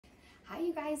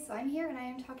you guys, so I'm here and I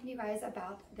am talking to you guys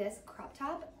about this crop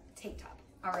top tank top,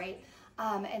 all right?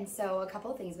 And so a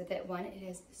couple of things with it. One, it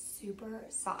is super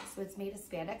soft. So it's made of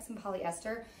spandex and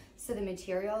polyester. So the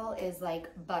material is like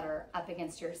butter up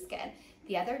against your skin.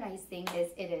 The other nice thing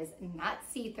is it is not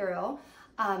see-through,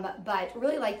 but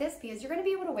really like this because you're gonna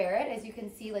be able to wear it, as you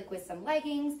can see, like with some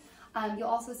leggings. You'll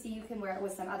also see you can wear it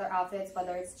with some other outfits,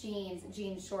 whether it's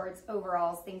jeans shorts,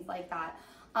 overalls, things like that.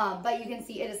 But you can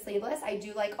see it is sleeveless. I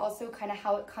do like also kind of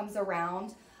how it comes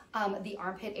around the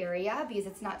armpit area because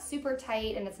it's not super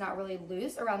tight and it's not really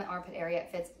loose around the armpit area.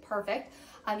 It fits perfect.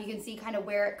 You can see kind of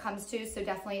where it comes to. So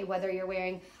definitely whether you're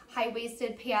wearing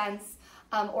high-waisted pants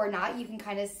or not, you can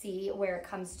kind of see where it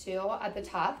comes to at the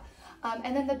top.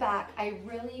 And then the back, I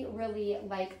really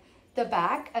like the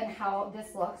back and how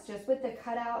this looks just with the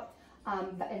cutout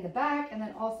in the back, and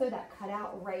then also that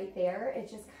cutout right there. It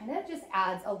just kind of just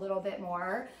adds a little bit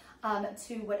more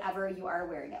to whatever you are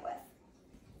wearing it with.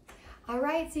 All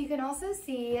right, so you can also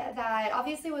see that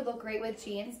obviously it would look great with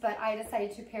jeans, but I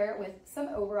decided to pair it with some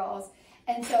overalls.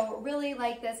 And so really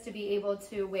like this to be able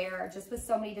to wear just with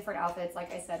so many different outfits,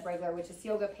 like I said, regular, which is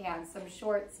yoga pants, some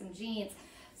shorts, some jeans,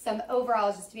 some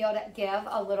overalls, just to be able to give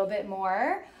a little bit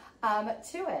more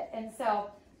to it. And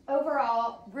so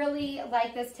overall, really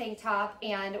like this tank top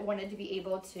and wanted to be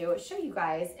able to show you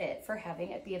guys it for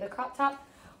having it be the crop top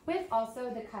with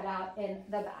also the cutout in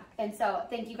the back. And so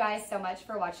thank you guys so much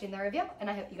for watching the review, and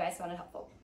I hope you guys found it helpful.